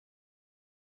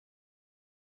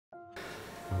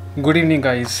Good evening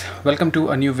guys, welcome to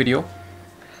a new video.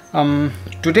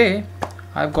 Today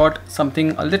I've got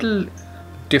something a little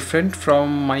different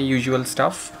from my usual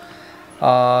stuff.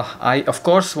 I of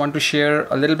course want to share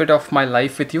a little bit of my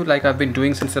life with you, like I've been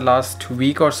doing since the last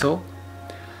week or so.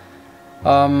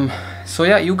 So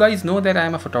yeah, you guys know that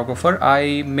I'm a photographer.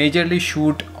 I majorly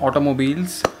shoot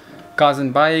automobiles, cars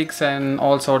and bikes and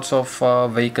all sorts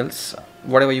of vehicles,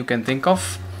 whatever you can think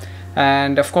of.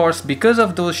 And of course, because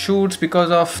of those shoots,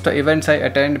 because of the events I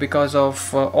attend, because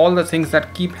of all the things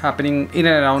that keep happening in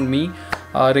and around me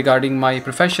regarding my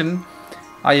profession,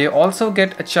 I also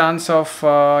get a chance of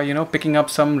picking up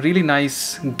some really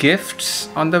nice gifts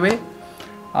on the way.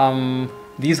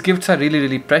 These gifts are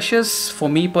really precious for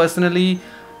me personally.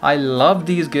 I love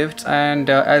these gifts, and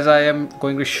as I am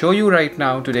going to show you right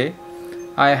now today,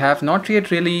 I have not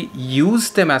yet really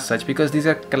used them as such, because these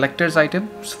are collector's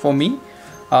items for me.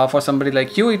 For somebody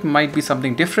like you, it might be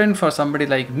something different. For somebody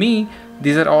like me,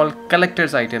 these are all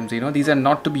collector's items. These are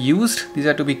not to be used. These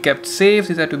are to be kept safe.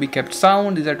 These are to be kept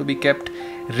sound. These are to be kept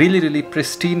really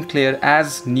pristine, clear,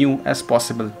 as new as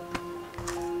possible.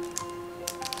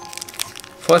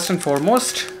 First and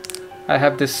foremost, I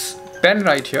have this pen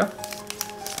right here.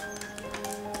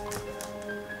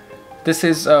 This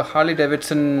is a Harley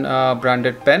Davidson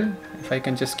branded pen. If I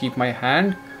can just keep my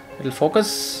hand, it'll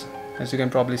focus. As you can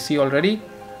probably see already,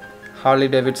 Harley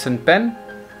Davidson pen.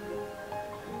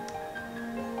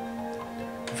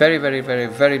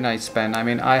 Very nice pen. I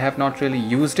mean, I have not really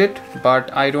used it,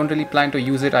 but I don't really plan to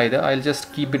use it either. I'll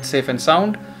just keep it safe and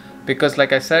sound, because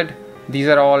like I said, these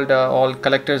are all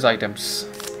collector's items.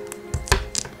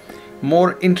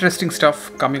 More interesting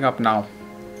stuff coming up now.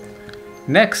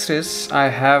 Next is, I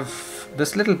have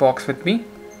this little box with me.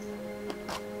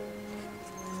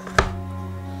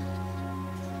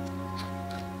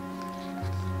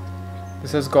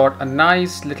 This has got a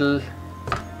nice little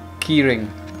keyring,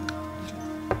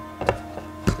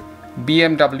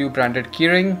 BMW branded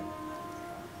keyring,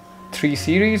 3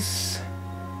 series.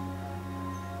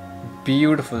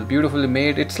 Beautifully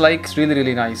made. It's like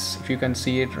really nice. If you can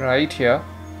see it right here,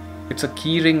 it's a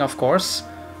keyring, of course,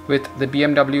 with the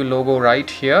BMW logo right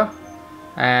here,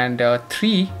 and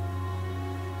 3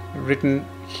 written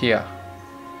here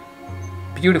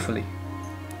beautifully.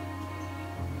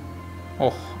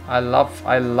 Oh, I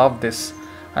love this.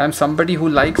 I am somebody who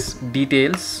likes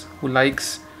details, who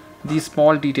likes these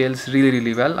small details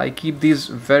really well. I keep these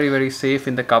very safe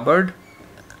in the cupboard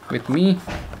with me.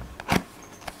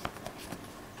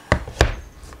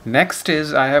 Next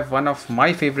is, I have one of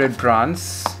my favorite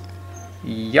brands.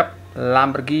 Yep,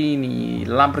 Lamborghini.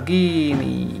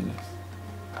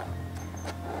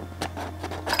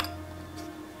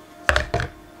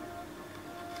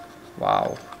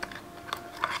 Wow.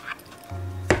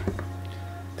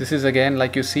 This is again,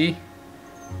 like you see,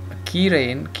 a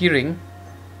keyring,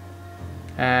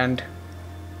 and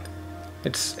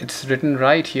it's written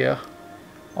right here,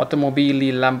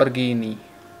 Automobili Lamborghini,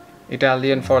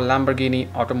 Italian for Lamborghini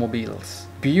automobiles.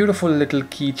 Beautiful little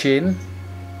keychain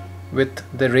with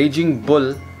the raging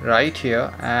bull right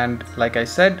here, and like I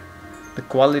said, the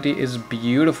quality is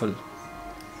beautiful.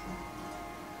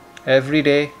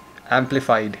 Everyday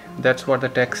amplified. That's what the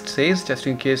text says, just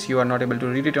in case you are not able to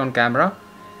read it on camera.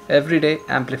 Everyday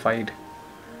amplified.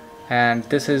 And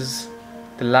this is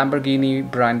the Lamborghini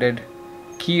branded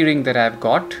keyring that I've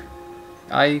got.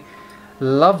 I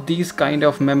love these kind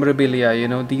of memorabilia,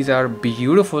 these are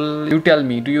beautiful. You tell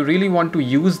me, do you really want to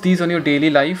use these on your daily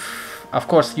life? Of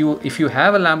course, if you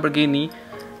have a Lamborghini,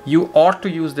 you ought to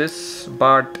use this,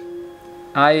 but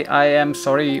I am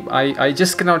sorry, I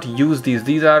just cannot use these.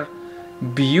 These are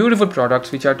beautiful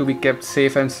products which are to be kept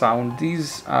safe and sound.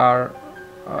 These are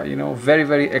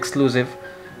very exclusive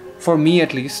for me,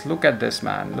 at least. Look at this,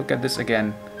 man. Look at this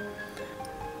again.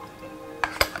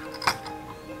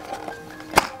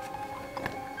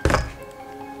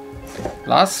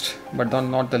 Last but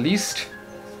not the least,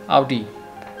 Audi.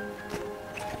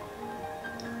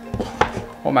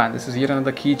 Oh man, this is yet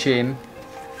another keychain.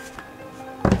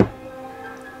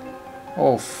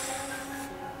 Oh,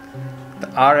 the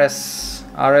RS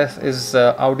is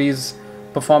Audi's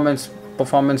performance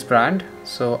brand.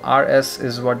 So RS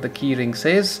is what the keyring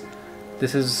says.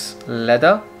 This is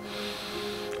leather,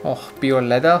 oh, pure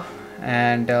leather,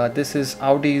 and this is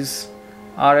Audi's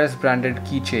RS branded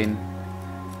keychain.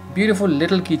 Beautiful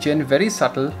little keychain, very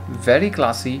subtle, very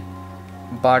classy,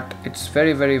 but it's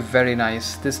very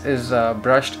nice. This is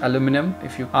brushed aluminum.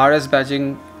 If you RS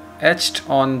badging etched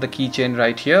on the keychain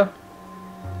right here.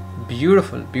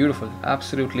 Beautiful,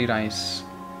 absolutely nice.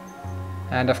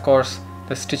 And of course,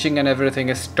 the stitching and everything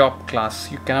is top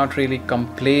class. You cannot really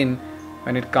complain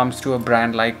when it comes to a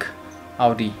brand like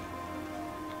Audi.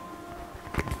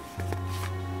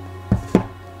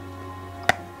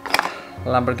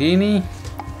 Lamborghini,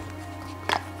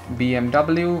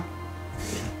 BMW,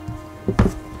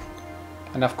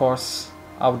 and of course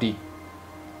Audi.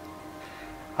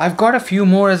 I've got a few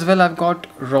more as well. I've got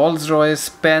Rolls-Royce,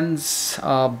 Benz,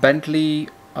 Bentley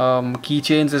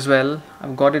keychains as well.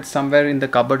 I've got it somewhere in the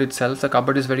cupboard itself. The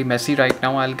cupboard is very messy right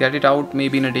now. I'll get it out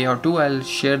maybe in a day or two. I'll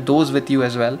share those with you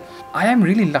as well. I am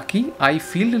really lucky. I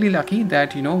feel really lucky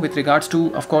that, you know, with regards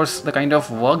to, of course, the kind of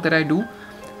work that I do,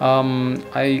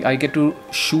 I get to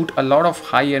shoot a lot of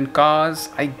high-end cars.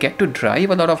 I get to drive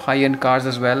a lot of high-end cars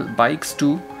as well, bikes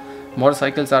too.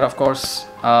 Motorcycles are of course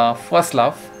first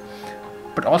love,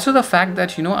 but also the fact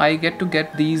that, you know, I get to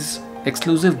get these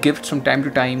exclusive gifts from time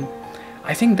to time.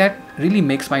 I think that really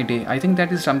makes my day. I think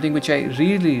that is something which I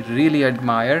really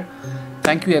admire.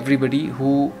 Thank you everybody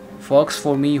who works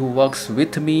for me, who works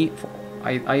with me.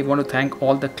 I want to thank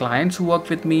all the clients who work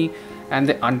with me, and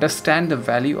they understand the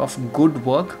value of good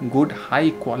work, good high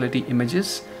quality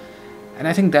images, and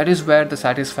I think that is where the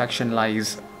satisfaction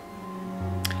lies.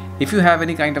 If you have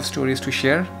any kind of stories to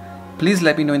share, please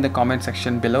let me know in the comment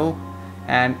section below.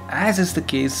 And as is the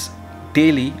case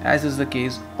daily, as is the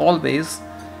case always,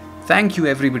 thank you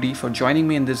everybody for joining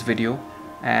me in this video.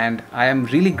 And I am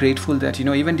really grateful that, you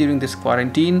know, even during this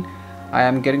quarantine, I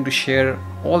am getting to share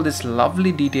all these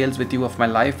lovely details with you of my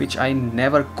life, which I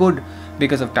never could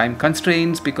because of time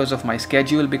constraints, because of my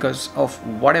schedule, because of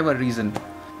whatever reason.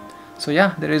 So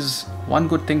yeah, there is one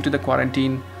good thing to the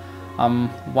quarantine,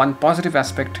 one positive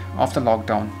aspect of the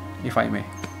lockdown, if I may.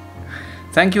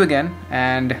 Thank you again,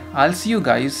 and I'll see you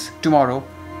guys tomorrow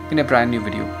in a brand new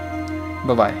video.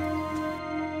 Bye bye.